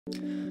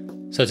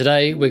So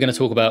today we're going to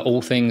talk about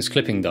all things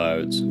clipping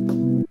diodes.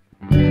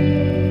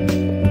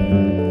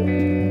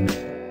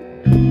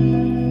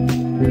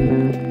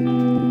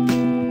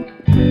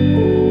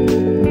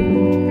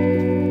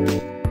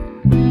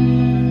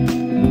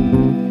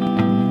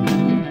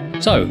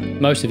 So,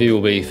 most of you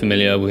will be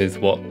familiar with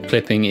what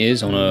clipping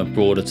is on a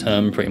broader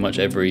term. Pretty much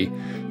every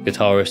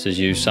guitarist has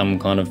used some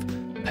kind of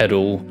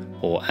pedal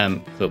or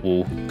amp that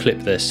will clip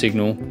their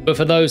signal. But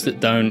for those that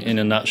don't, in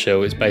a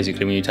nutshell, it's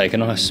basically when you take a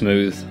nice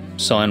smooth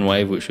sine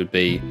wave, which would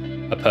be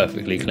a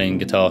perfectly clean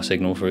guitar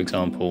signal, for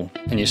example,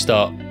 and you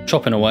start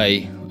chopping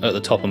away at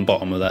the top and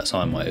bottom of that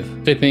sine wave.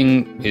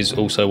 Clipping is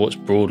also what's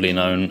broadly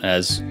known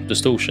as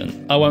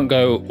distortion. I won't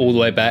go all the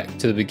way back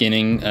to the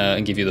beginning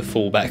and give you the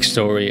full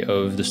backstory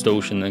of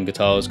distortion and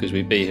guitars because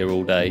we'd be here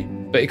all day.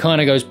 But it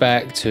kind of goes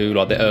back to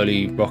like the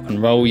early rock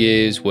and roll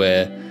years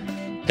where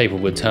people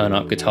would turn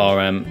up guitar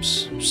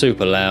amps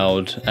super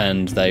loud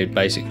and they'd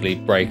basically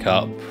break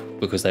up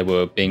because they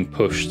were being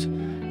pushed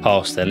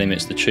past their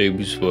limits. The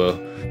tubes were,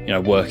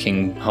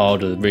 working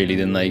harder really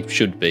than they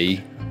should be,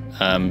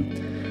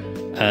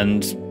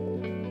 and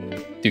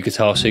the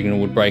guitar signal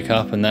would break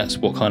up, and that's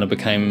what kind of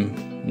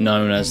became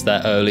known as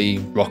that early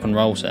rock and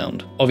roll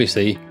sound.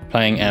 Obviously,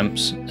 playing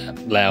amps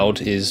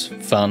loud is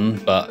fun,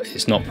 but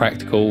it's not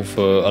practical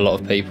for a lot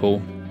of people,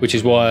 which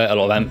is why a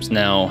lot of amps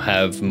now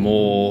have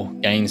more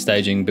gain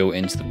staging built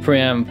into the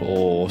preamp,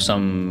 or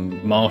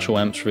some Marshall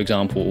amps, for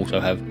example, also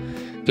have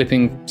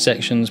clipping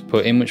sections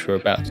put in, which we're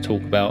about to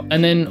talk about.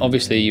 And then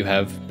obviously you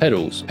have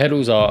pedals.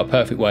 Pedals are a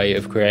perfect way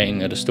of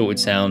creating a distorted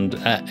sound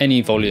at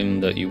any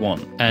volume that you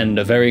want. And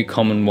a very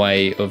common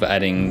way of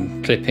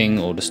adding clipping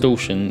or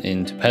distortion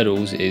into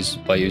pedals is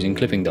by using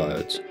clipping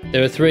diodes.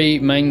 There are three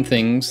main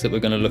things that we're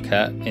going to look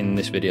at in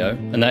this video,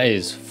 and that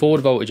is forward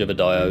voltage of a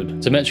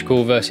diode,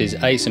 symmetrical versus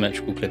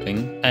asymmetrical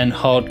clipping, and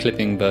hard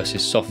clipping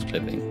versus soft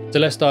clipping. So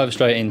let's dive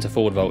straight into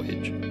forward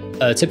voltage.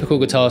 A typical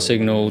guitar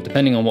signal,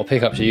 depending on what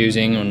pickups you're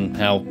using and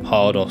how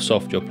hard or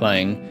soft you're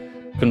playing,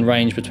 can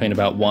range between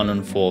about 1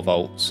 and 4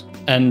 volts.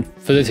 And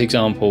for this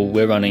example,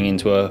 we're running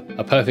into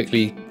a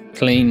perfectly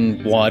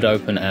clean, wide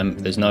open amp.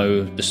 There's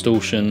no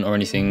distortion or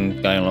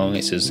anything going along.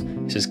 It's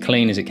as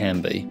clean as it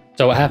can be.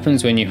 So what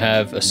happens when you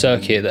have a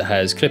circuit that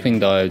has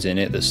clipping diodes in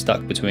it that's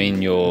stuck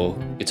between your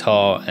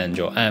guitar and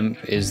your amp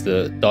is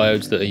the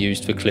diodes that are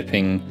used for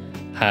clipping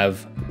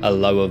have a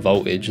lower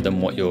voltage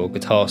than what your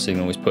guitar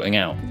signal is putting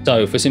out.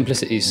 So for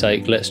simplicity's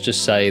sake, let's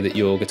just say that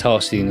your guitar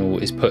signal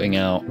is putting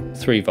out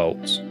 3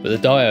 volts, but the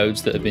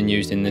diodes that have been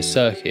used in this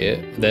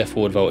circuit, their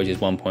forward voltage is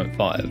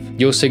 1.5.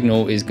 Your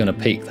signal is going to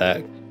peak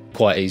that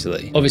quite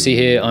easily. Obviously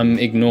here I'm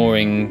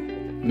ignoring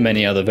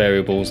many other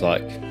variables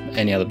like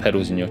any other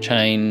pedals in your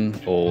chain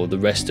or the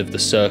rest of the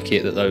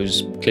circuit that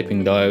those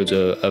clipping diodes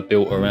are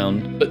built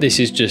around. But this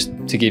is just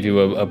to give you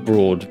a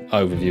broad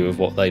overview of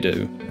what they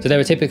do. So there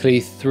are typically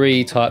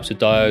 3 types of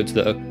diodes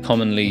that are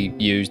commonly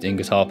used in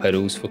guitar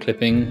pedals for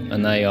clipping,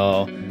 and they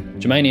are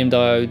germanium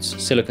diodes,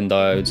 silicon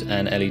diodes,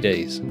 and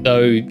LEDs.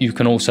 Though you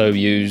can also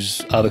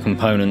use other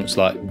components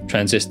like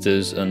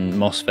transistors and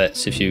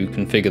MOSFETs if you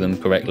configure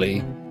them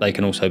correctly. They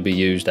can also be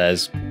used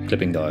as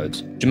clipping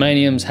diodes.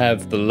 Germaniums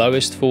have the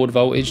lowest forward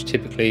voltage,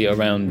 typically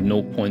around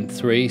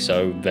 0.3,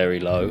 so very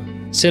low.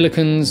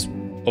 Silicons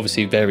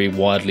obviously vary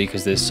widely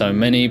because there's so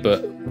many,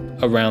 but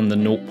around the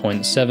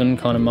 0.7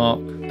 kind of mark.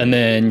 And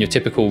then your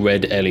typical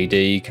red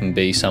LED can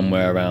be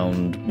somewhere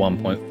around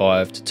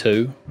 1.5 to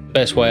 2.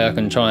 Best way I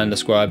can try and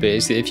describe it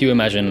is that if you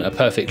imagine a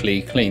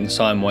perfectly clean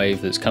sine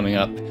wave that's coming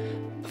up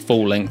the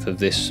full length of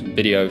this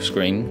video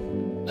screen,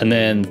 and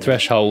then the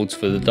thresholds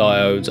for the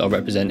diodes are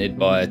represented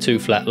by 2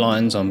 flat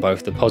lines on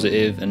both the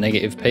positive and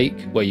negative peak,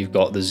 where you've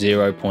got the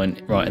 0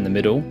 point right in the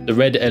middle. The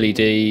red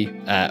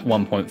LED at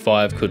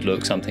 1.5 could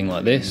look something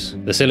like this.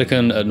 The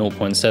silicon at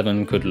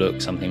 0.7 could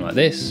look something like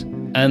this.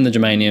 And the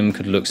germanium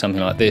could look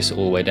something like this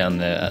all the way down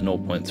there at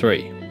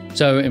 0.3.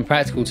 So in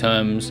practical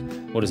terms,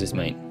 what does this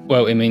mean?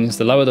 Well, it means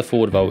the lower the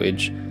forward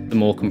voltage, the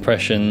more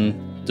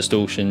compression,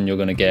 distortion you're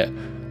going to get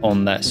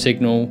on that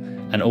signal,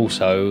 and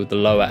also the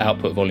lower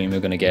output volume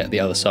you're going to get the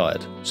other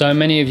side. So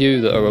many of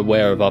you that are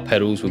aware of our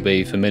pedals will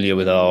be familiar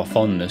with our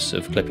fondness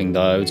of clipping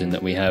diodes, in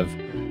that we have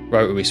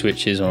rotary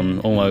switches on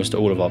almost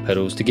all of our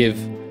pedals to give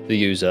the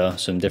user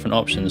some different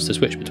options to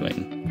switch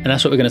between. And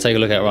that's what we're going to take a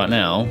look at right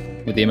now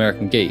with the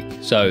American Geek.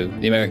 So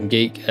the American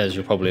Geek, as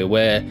you're probably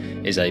aware,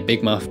 is a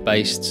Big Muff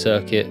based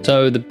circuit.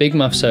 So the Big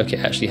Muff circuit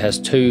actually has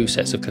 2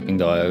 sets of clipping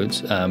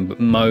diodes, but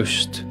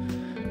most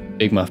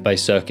Big Muff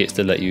based circuits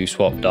that let you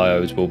swap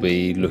diodes will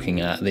be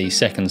looking at the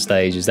second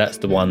stage, as that's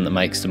the one that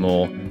makes the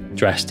more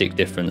drastic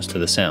difference to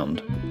the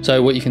sound.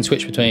 So what you can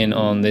switch between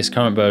on this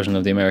current version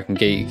of the American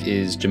Geek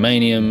is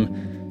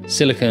germanium,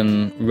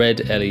 silicon, red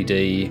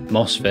LED,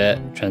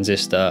 MOSFET,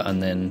 transistor,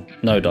 and then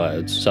no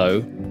diodes.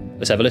 So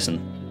let's have a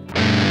listen.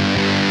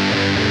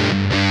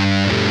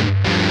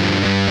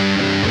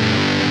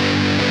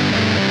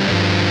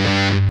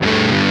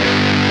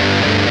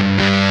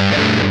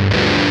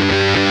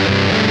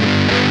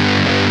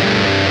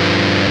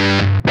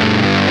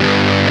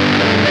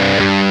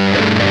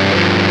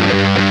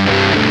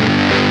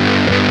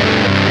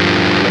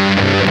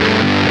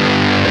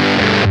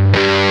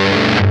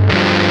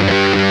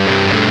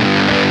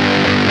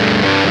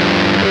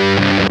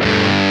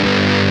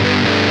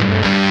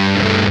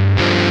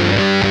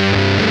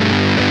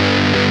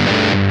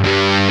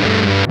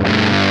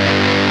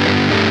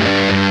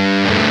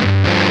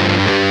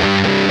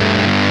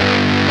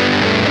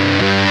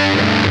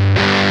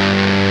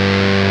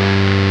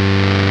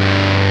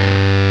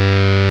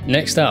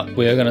 Next up,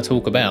 we are going to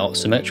talk about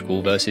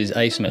symmetrical versus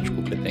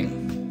asymmetrical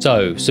clipping.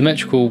 So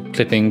symmetrical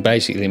clipping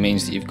basically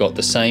means that you've got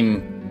the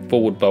same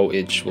forward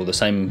voltage or the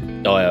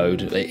same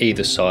diode at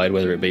either side,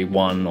 whether it be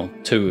one or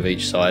two of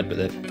each side, but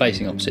they're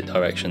facing opposite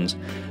directions,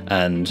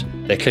 and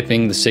they're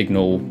clipping the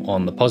signal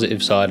on the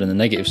positive side and the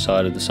negative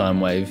side of the sine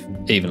wave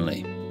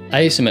evenly.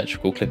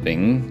 Asymmetrical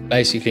clipping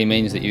basically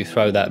means that you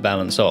throw that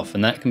balance off,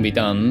 and that can be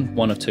done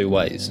one of two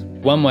ways.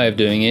 One way of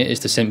doing it is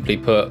to simply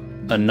put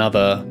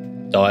another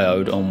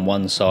diode on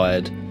one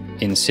side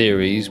in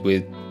series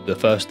with the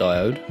first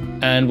diode,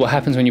 and what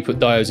happens when you put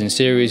diodes in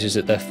series is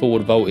that their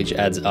forward voltage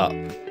adds up.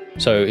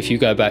 So if you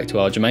go back to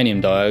our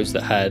germanium diodes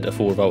that had a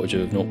forward voltage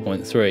of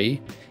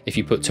 0.3, if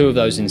you put two of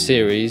those in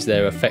series,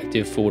 their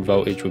effective forward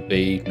voltage would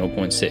be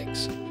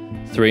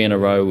 0.6. 3 in a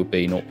row would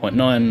be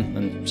 0.9,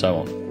 and so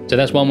on. So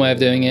that's one way of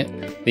doing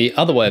it. The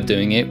other way of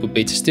doing it would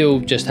be to still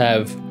just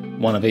have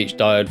one of each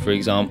diode, for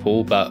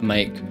example, but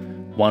make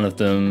one of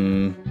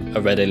them a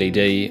red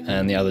LED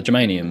and the other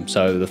germanium.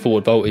 So the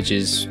forward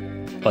voltages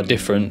are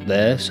different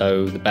there,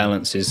 so the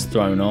balance is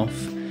thrown off,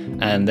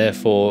 and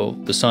therefore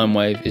the sine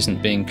wave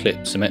isn't being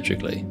clipped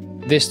symmetrically.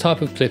 This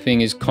type of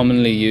clipping is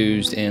commonly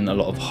used in a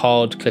lot of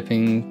hard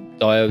clipping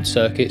diode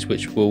circuits,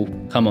 which we'll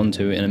come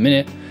onto in a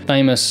minute.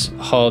 Famous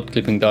hard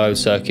clipping diode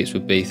circuits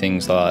would be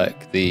things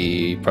like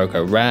the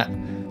Proco Rat,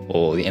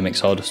 or the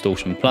MXR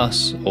Distortion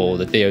Plus, or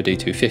the DOD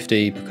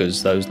 250,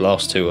 because those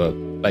last two are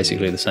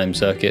basically the same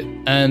circuit.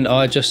 And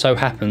I just so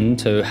happened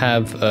to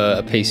have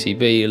a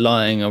PCB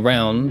lying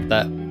around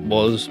that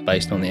was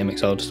based on the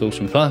MXR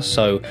Distortion Plus.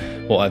 So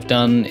what I've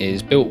done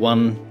is built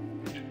one,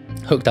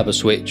 hooked up a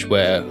switch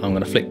where I'm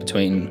going to flick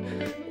between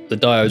the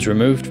diodes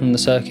removed from the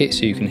circuit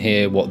so you can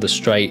hear what the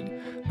straight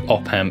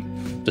op-amp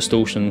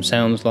distortion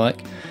sounds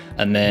like,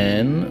 and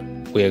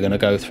then we're going to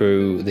go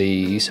through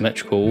the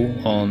symmetrical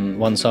on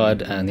one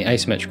side and the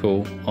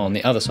asymmetrical on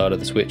the other side of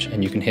the switch,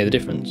 and you can hear the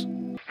difference.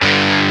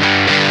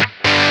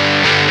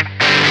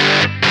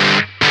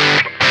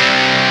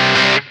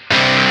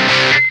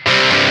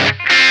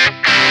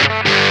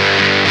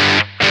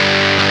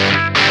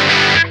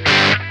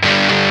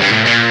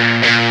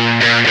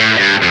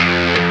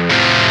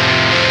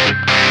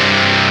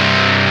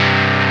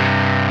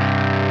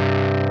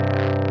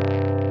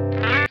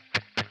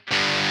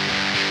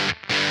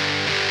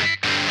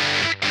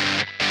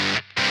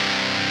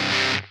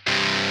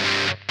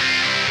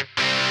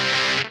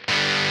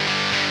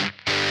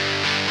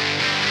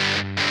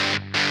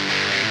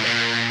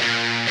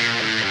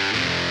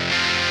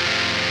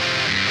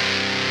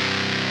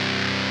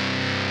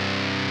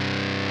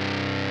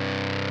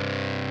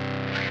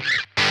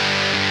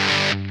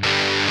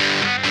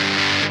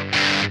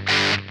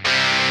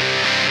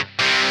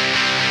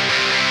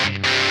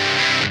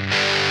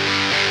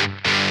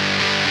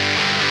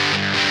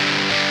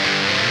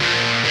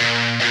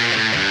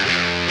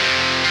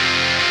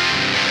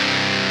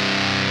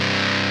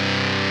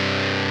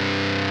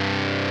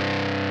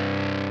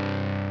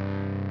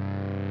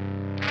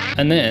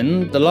 And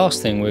then the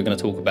last thing we're going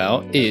to talk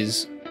about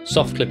is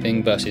soft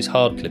clipping versus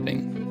hard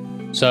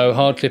clipping. So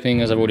hard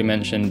clipping, as I've already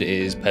mentioned,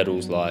 is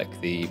pedals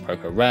like the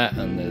Proco Rat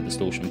and the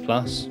Distortion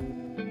Plus.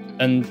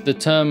 And the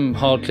term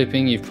hard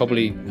clipping you've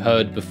probably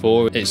heard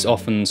before. It's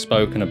often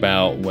spoken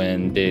about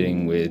when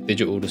dealing with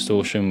digital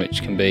distortion,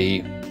 which can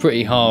be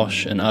pretty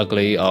harsh and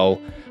ugly. I'll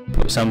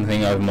put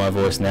something over my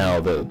voice now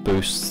that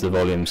boosts the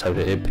volume so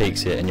that it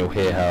peaks it, and you'll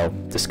hear how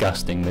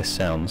disgusting this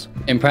sounds.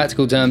 In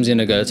practical terms,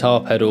 in a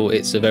guitar pedal,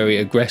 it's a very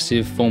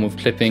aggressive form of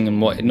clipping,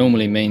 and what it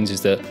normally means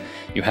is that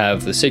you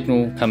have the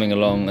signal coming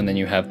along and then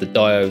you have the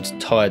diodes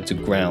tied to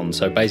ground.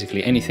 So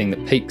basically anything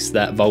that peaks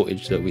that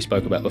voltage that we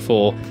spoke about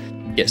before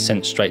gets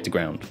sent straight to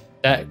ground.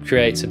 That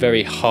creates a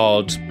very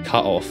hard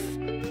cut-off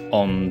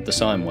on the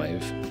sine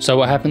wave. So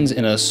what happens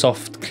in a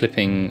soft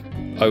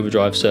clipping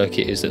overdrive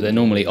circuit is that they're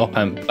normally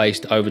op-amp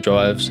based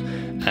overdrives,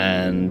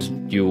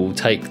 and you'll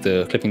take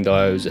the clipping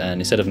diodes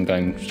and instead of them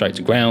going straight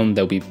to ground,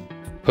 they'll be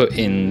put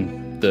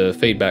in the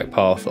feedback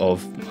path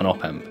of an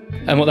op-amp.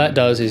 And what that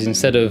does is,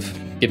 instead of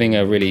giving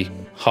a really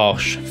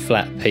harsh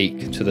flat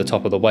peak to the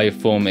top of the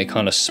waveform, it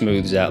kind of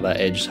smooths out that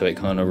edge, so it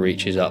kind of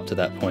reaches up to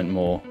that point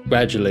more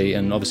gradually,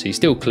 and obviously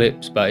still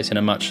clips, but it's in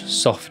a much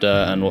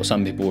softer and what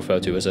some people refer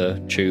to as a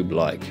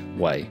tube-like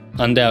way.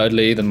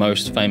 Undoubtedly the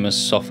most famous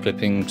soft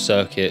clipping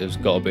circuit has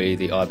got to be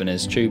the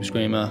Ibanez Tube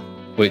Screamer,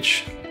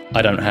 which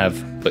I don't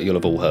have, but you'll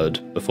have all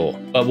heard before.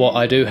 But what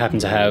I do happen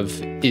to have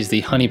is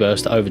the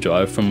Honeyburst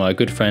overdrive from my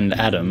good friend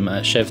Adam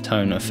at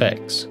Chevron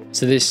Effects.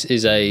 So this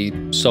is a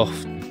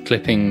soft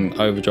clipping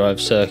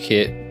overdrive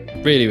circuit,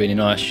 really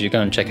nice. You should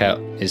go and check out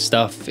his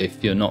stuff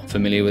if you're not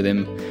familiar with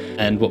him.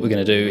 And what we're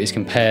going to do is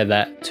compare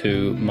that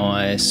to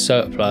my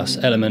Surplus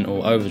Element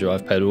or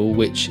overdrive pedal,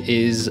 which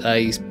is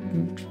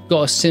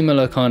got a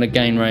similar kind of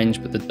gain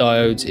range, but the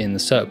diodes in the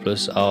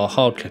Surplus are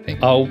hard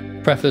clipping. I'll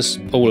preface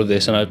all of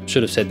this, and I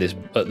should have said this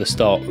at the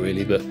start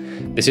really, but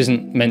this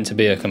isn't meant to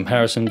be a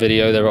comparison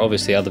video. There are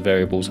obviously other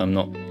variables I'm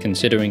not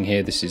considering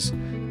here. This is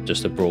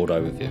just a broad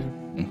overview.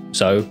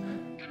 So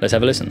let's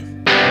have a listen.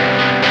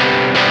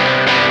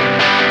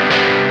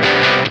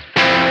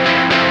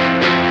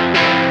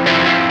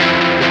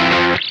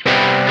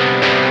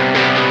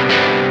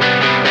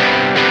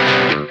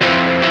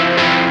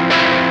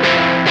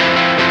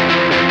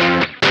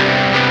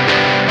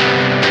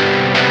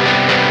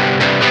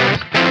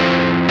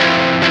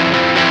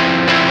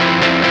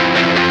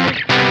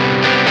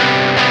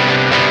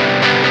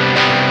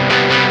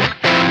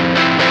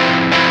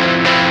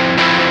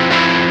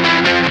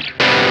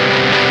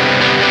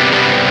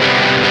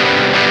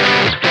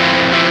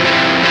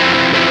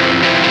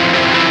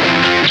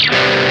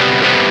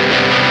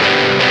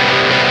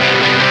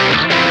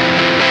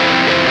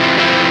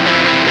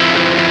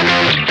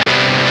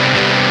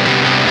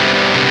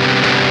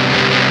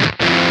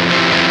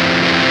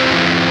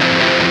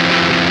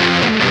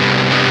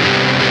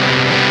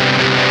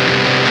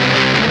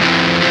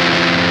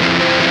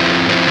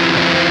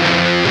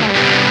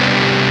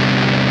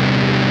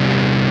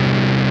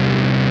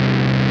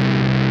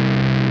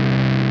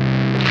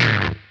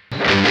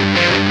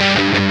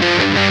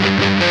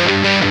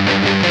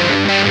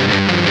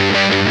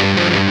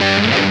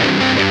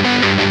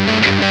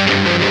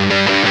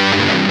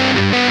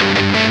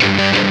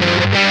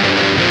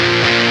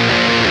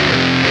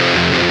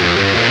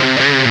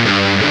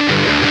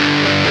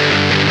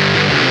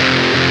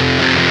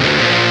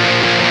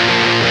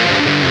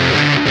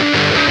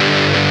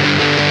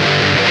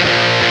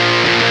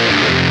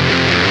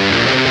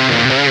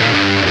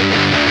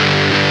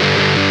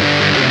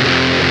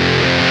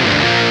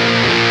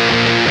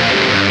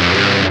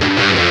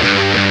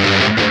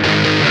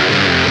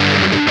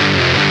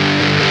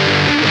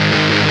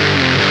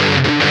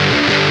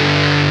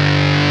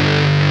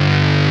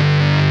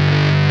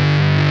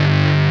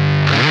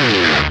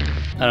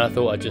 I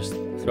thought I'd just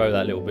throw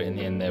that little bit in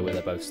the end there where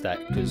they're both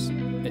stacked because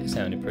it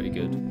sounded pretty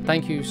good.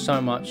 Thank you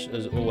so much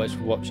as always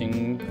for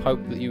watching.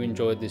 Hope that you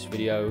enjoyed this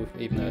video,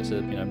 even though it's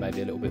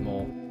maybe a little bit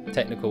more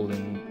technical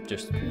than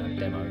just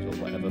demos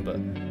or whatever, but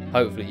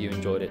hopefully you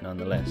enjoyed it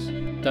nonetheless.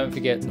 Don't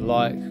forget to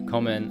like,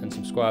 comment and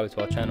subscribe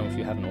to our channel if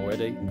you haven't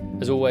already.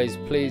 As always,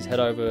 please head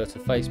over to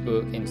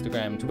Facebook,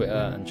 Instagram,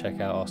 Twitter and check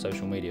out our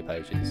social media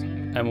pages.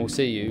 And we'll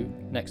see you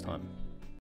next time.